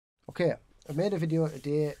Okay, I made a video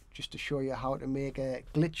today just to show you how to make a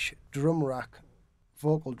glitch drum rack,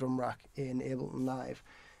 vocal drum rack in Ableton Live.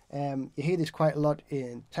 You hear this quite a lot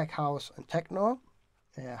in tech house and techno,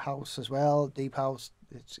 house as well, deep house.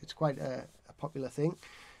 It's quite a popular thing,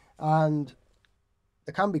 and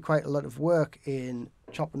there can be quite a lot of work in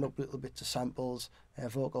chopping up little bits of samples,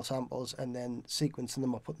 vocal samples, and then sequencing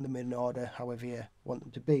them or putting them in order however you want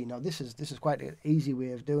them to be. Now this is quite an easy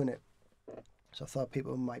way of doing it, so I thought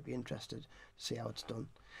people might be interested to see how it's done.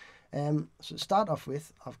 So to start off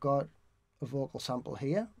with, I've got a vocal sample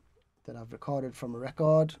here that I've recorded from a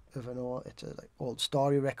record of it's a old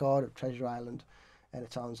story record of Treasure Island, and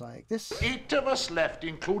it sounds like this. 8 of us left,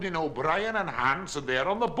 including O'Brien and Hans, and they're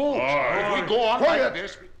on the boat. If we go on like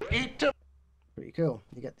this, 8 of... Pretty cool,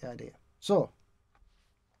 you get the idea. So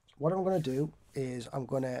what I'm going to do is I'm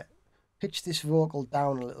going to pitch this vocal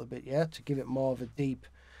down a little bit, yeah, to give it more of a deep,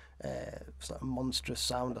 sort of monstrous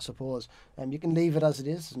sound, I suppose. You can leave it as it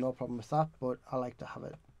is, there's no problem with that, but I like to have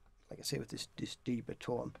it, like I say, with this deeper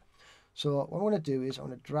tone. So what I'm going to do is I'm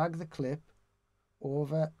going to drag the clip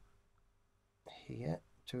over here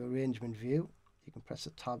to arrangement view. You can press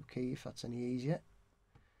the tab key if that's any easier.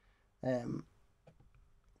 Go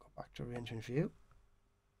back to arrangement view.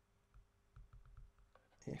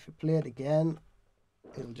 If you play it again,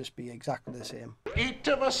 it'll just be exactly the same. 8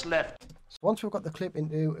 of us left. So once we've got the clip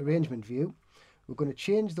into arrangement view, we're going to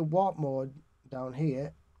change the warp mode down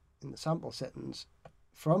here in the sample settings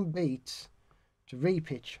from beats to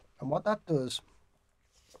repitch. And what that does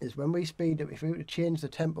is when we speed up, if we were to change the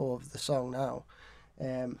tempo of the song now,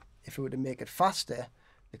 if we were to make it faster,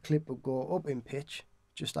 the clip would go up in pitch,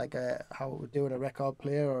 just like how it would do in a record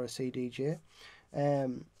player or a CDJ.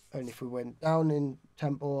 And if we went down in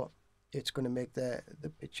tempo, it's going to make the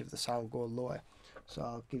pitch of the sound go lower. So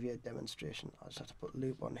I'll give you a demonstration. I'll just have to put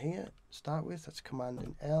loop on here. Start with, that's Command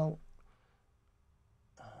and L.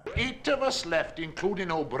 8 of us left,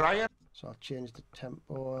 including O'Brien. So I'll change the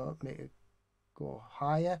tempo, make it go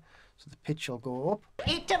higher, so the pitch will go up.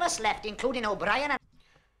 8 of us left, including O'Brien. I'll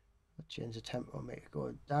change the tempo, make it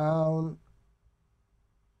go down.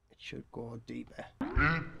 It should go deeper. 8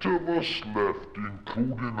 of us left,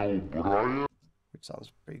 including O'Brien. Which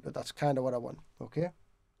sounds pretty good. That's kind of what I want. Okay,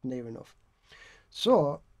 near enough.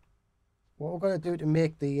 So what we're going to do to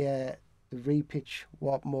make the repitch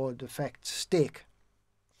warp mode effect stick,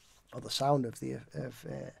 or the sound of the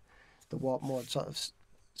warp mode sort of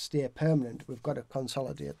stay permanent, we've got to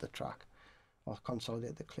consolidate the track or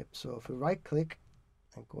consolidate the clip. So if we right click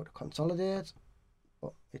and go to consolidate,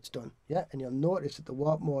 oh, it's done. Yeah, and you'll notice that the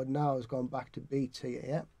warp mode now has gone back to beats here.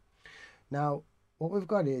 Yeah. Now what we've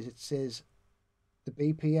got is, it says the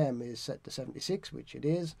BPM is set to 76, which it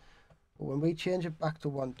is, but when we change it back to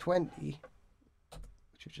 120,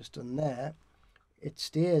 which we've just done there, it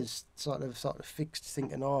stays sort of fixed,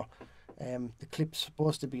 thinking, oh, the clip's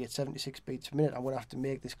supposed to be at 76 beats a minute. I'm going to have to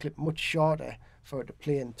make this clip much shorter for it to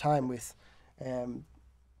play in time with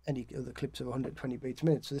any other clips of 120 beats a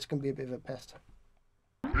minute. So this can be a bit of a pest.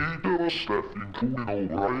 8 of us left, including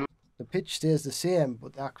O'Brien. The pitch stays the same,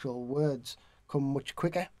 but the actual words come much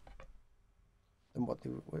quicker than what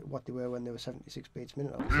they were when they were 76 beats a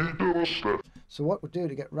minute. 8 of us left. So what we'll do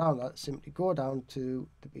to get around that is simply go down to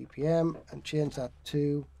the BPM and change that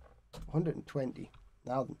to 120.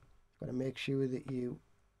 Now then, you've got to make sure that you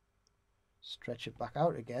stretch it back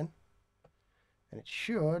out again, and it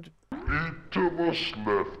should 8 of us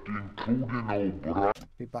left, including O'Brien.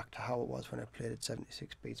 be back to how it was when I played at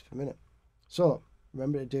 76 beats per minute. So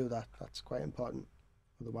remember to do that. That's quite important.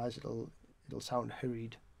 Otherwise it'll sound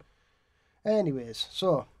hurried. Anyways,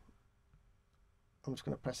 so I'm just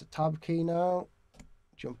going to press the tab key now,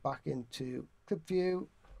 jump back into clip view,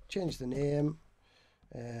 change the name,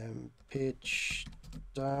 pitch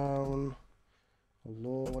down,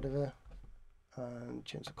 low, whatever, and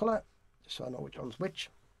change the color just so I know which one's which.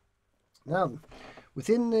 Now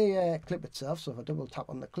within the clip itself, so if I double tap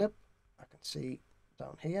on the clip, I can see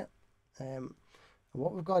down here, and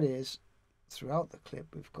what we've got is, throughout the clip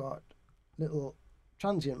we've got little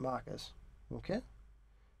transient markers. Okay,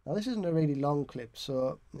 now this isn't a really long clip,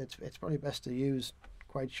 so it's probably best to use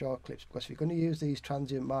quite short clips, because if you're going to use these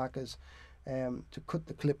transient markers to cut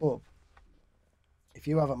the clip up, if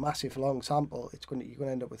you have a massive long sample, you're going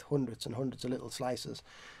to end up with hundreds and hundreds of little slices.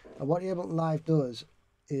 And what Ableton Live does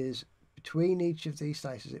is, between each of these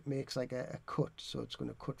slices, it makes like a cut. So it's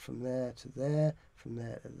going to cut from there to there, from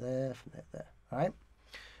there to there, from there to there. All right,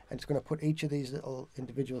 and it's going to put each of these little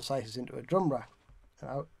individual slices into a drum rack.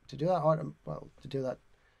 Now, to do that,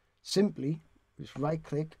 simply just right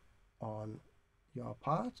click on your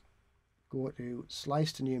part, go to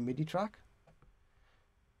Slice to New MIDI Track,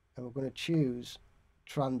 and we're going to choose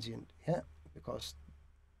transient, yeah, because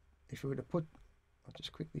if we were to put, I'll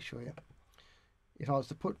just quickly show you, if I was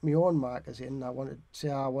to put my own markers in, I wanted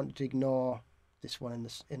to ignore this one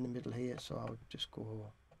in the middle here, so I would just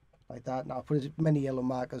go like that. Now I'll put as many yellow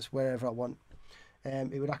markers wherever I want.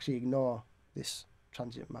 It would actually ignore this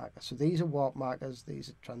transient marker. So these are warp markers, these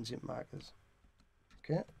are transient markers.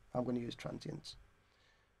 Okay, I'm going to use transients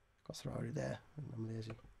because they're already there and I'm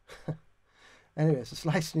lazy. Anyway, so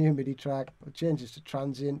slice new MIDI track, we'll change this to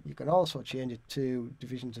transient. You can also change it to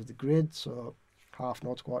divisions of the grid, so half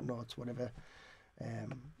notes, quarter notes, whatever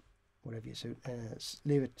you suit.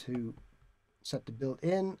 Leave it to set the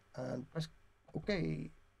built-in and press OK.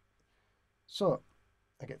 So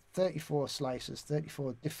I get 34 slices,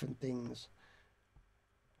 34 different things.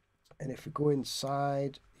 And if we go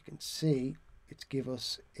inside, you can see it's give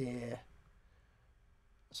us a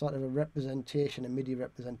sort of a representation, a MIDI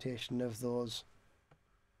representation of those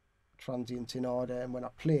transients in order. And when I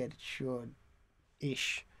play it, it should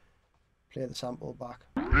ish play the sample back.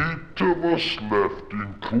 8 of us left,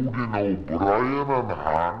 including O'Brien and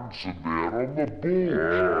Hans, and they're on the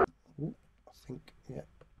board. Ooh, I think, yeah,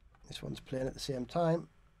 this one's playing at the same time.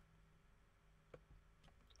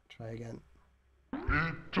 Try again.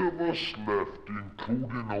 8 of us left,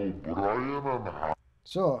 including O'Brien and Hans.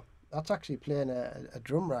 So that's actually playing a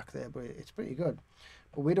drum rack there, but it's pretty good.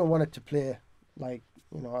 But we don't want it to play like,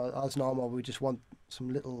 you know, as normal. We just want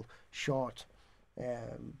some little short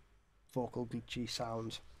vocal glitchy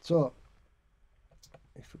sounds. So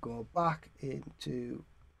if we go back into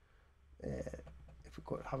if we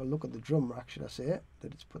go have a look at the drum rack, should I say,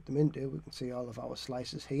 that it's put them into, we can see all of our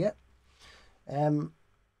slices here. And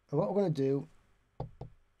what we're going to do,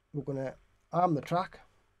 we're going to arm the track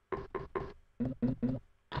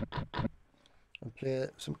and play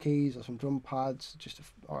some keys or some drum pads,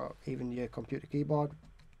 or even your computer keyboard.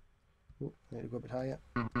 Ooh, I need to go a bit higher,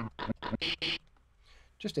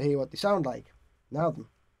 just to hear what they sound like. Now then,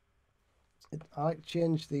 I like to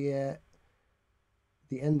change the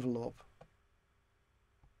envelope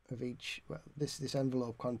of each. Well, this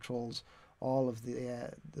envelope controls all of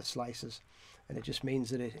the slices, and it just means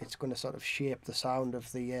that it's going to sort of shape the sound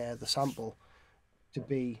of the sample to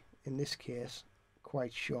be, in this case,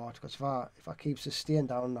 quite short. Because if I keep sustain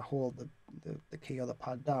down and I hold the key or the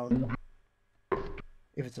pad down,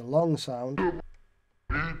 if it's a long sound,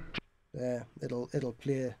 it'll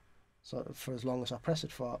play sort of for as long as I press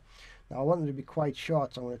it for. Now I want it to be quite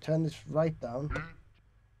short, so I'm going to turn this right down,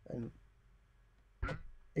 and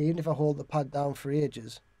even if I hold the pad down for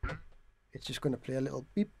ages, it's just going to play a little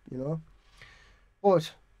beep, you know.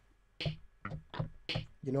 But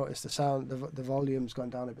you notice the sound, the volume's gone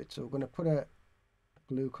down a bit, so we're going to put a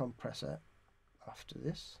glue compressor after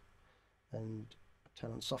this and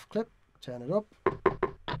turn on soft clip, turn it up.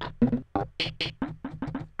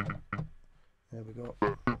 There we go.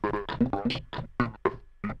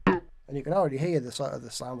 And you can already hear the sort of the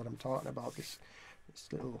sound that I'm talking about, this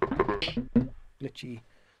little glitchy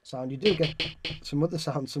sound. You do get some other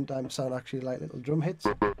sounds sometimes sound actually like little drum hits,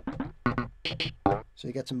 so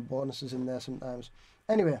you get some bonuses in there sometimes.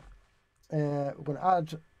 Anyway, we're going to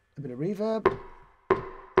add a bit of reverb, a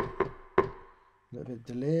little bit of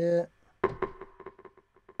delay.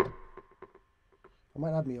 I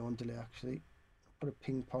might add my own delay actually. Put a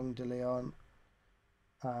ping pong delay on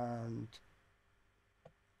and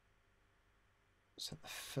set the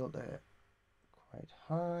filter quite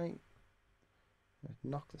high.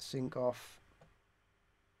 Knock the sync off.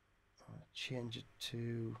 Change it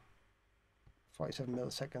to 47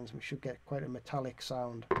 milliseconds. We should get quite a metallic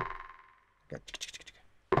sound. I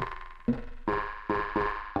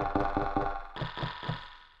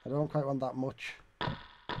don't quite want that much.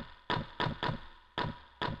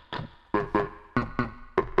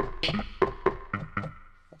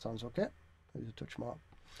 That sounds okay. Maybe a touch more.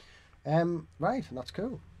 Right, and that's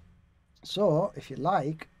cool. So if you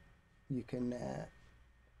like, you can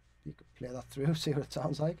play that through, see what it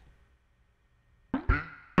sounds like.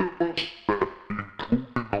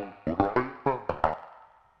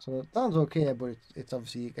 So it sounds okay, but it's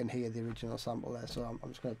obviously, you can hear the original sample there, so I'm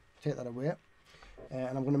just going to take that away,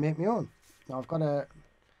 and I'm going to make my own. Now I've got a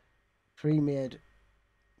pre-made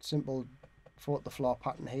simple 4th the floor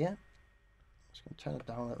pattern here. I'm just going to turn it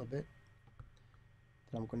down a little bit.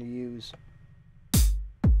 Then I'm going to use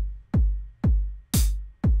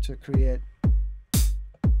to create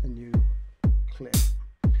a new clip.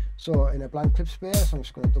 So in a blank clip space, I'm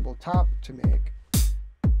just going to double tap to make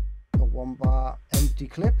a 1-bar empty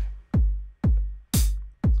clip,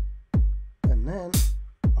 and then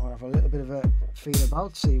I'll have a little bit of a feel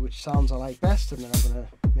about, see which sounds I like best, and then I'm going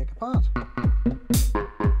to make a part.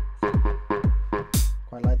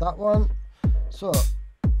 that one. So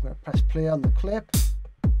I'm going to press play on the clip,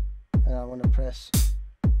 and I want to press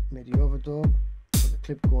MIDI overdub so the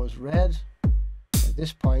clip goes red. At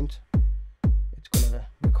this point it's going to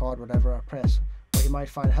record whatever I press. What you might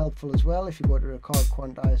find helpful as well, if you go to record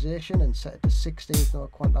quantization and set it to 16th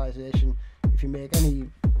note quantization, if you make any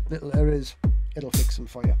little errors it'll fix them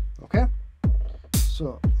for you. Okay,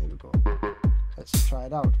 so here we go, let's try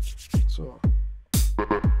it out. So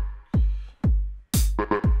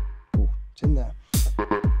it's in there.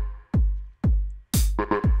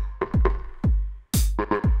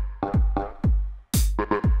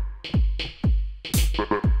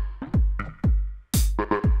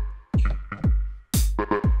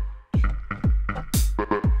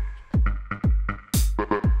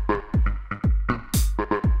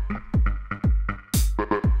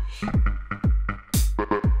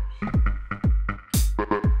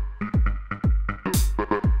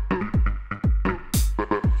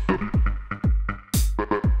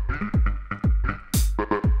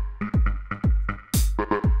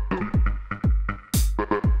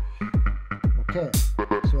 Okay,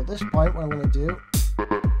 so at this point what I'm going to do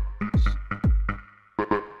is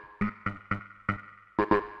I'm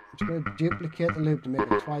just going to duplicate the loop to make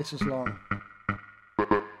it twice as long,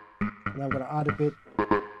 and I'm going to add a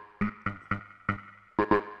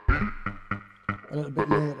little bit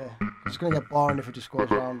later. It's going to get boring if it just goes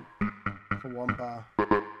around for one bar.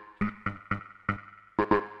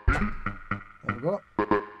 There we go.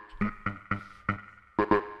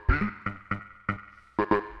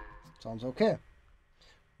 Sounds okay.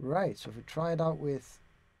 Right, so if we try it out with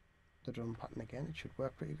the drum pattern again, it should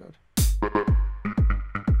work pretty good.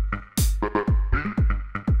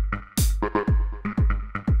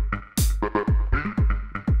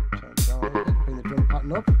 Turn it down a little bit, bring the drum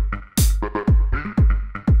pattern up.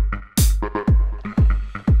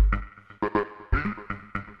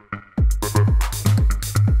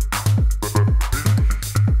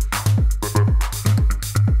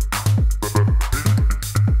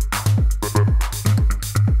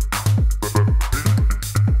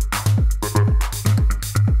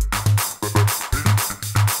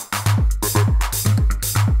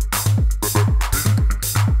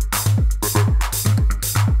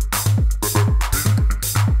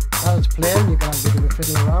 Playing, you can have a bit of a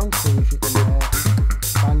fiddle around, see if you can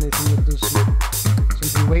find anything that does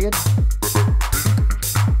something weird.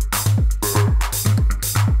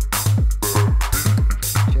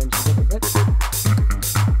 Change it up a bit.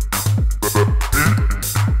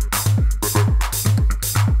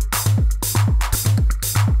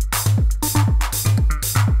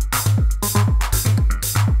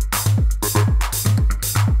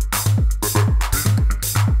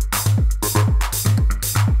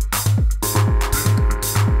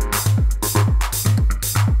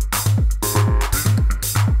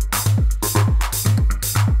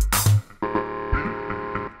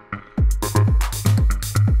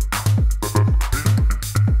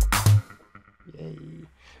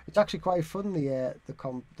 It's actually quite fun, the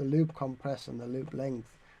loop compress and the loop length.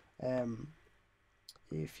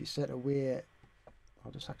 If you set away,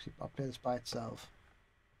 I'll play this by itself.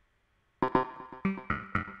 The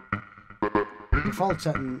default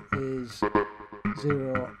setting is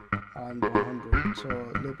 0 and 100,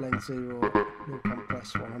 so loop length 0, loop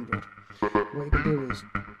compress 100. What you can do is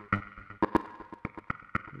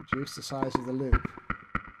reduce the size of the loop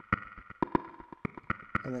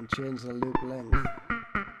and then change the loop length.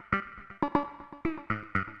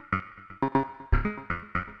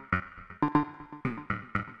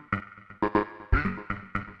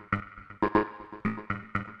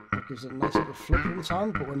 Gives it a nice little flickering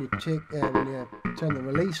sound, but when you turn the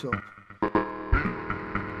release up,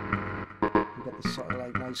 you get this sort of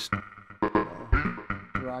like nice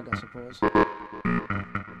drag, I suppose.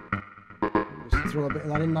 Just throw a bit of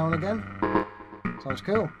that in now and again. Sounds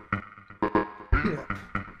cool. Yeah.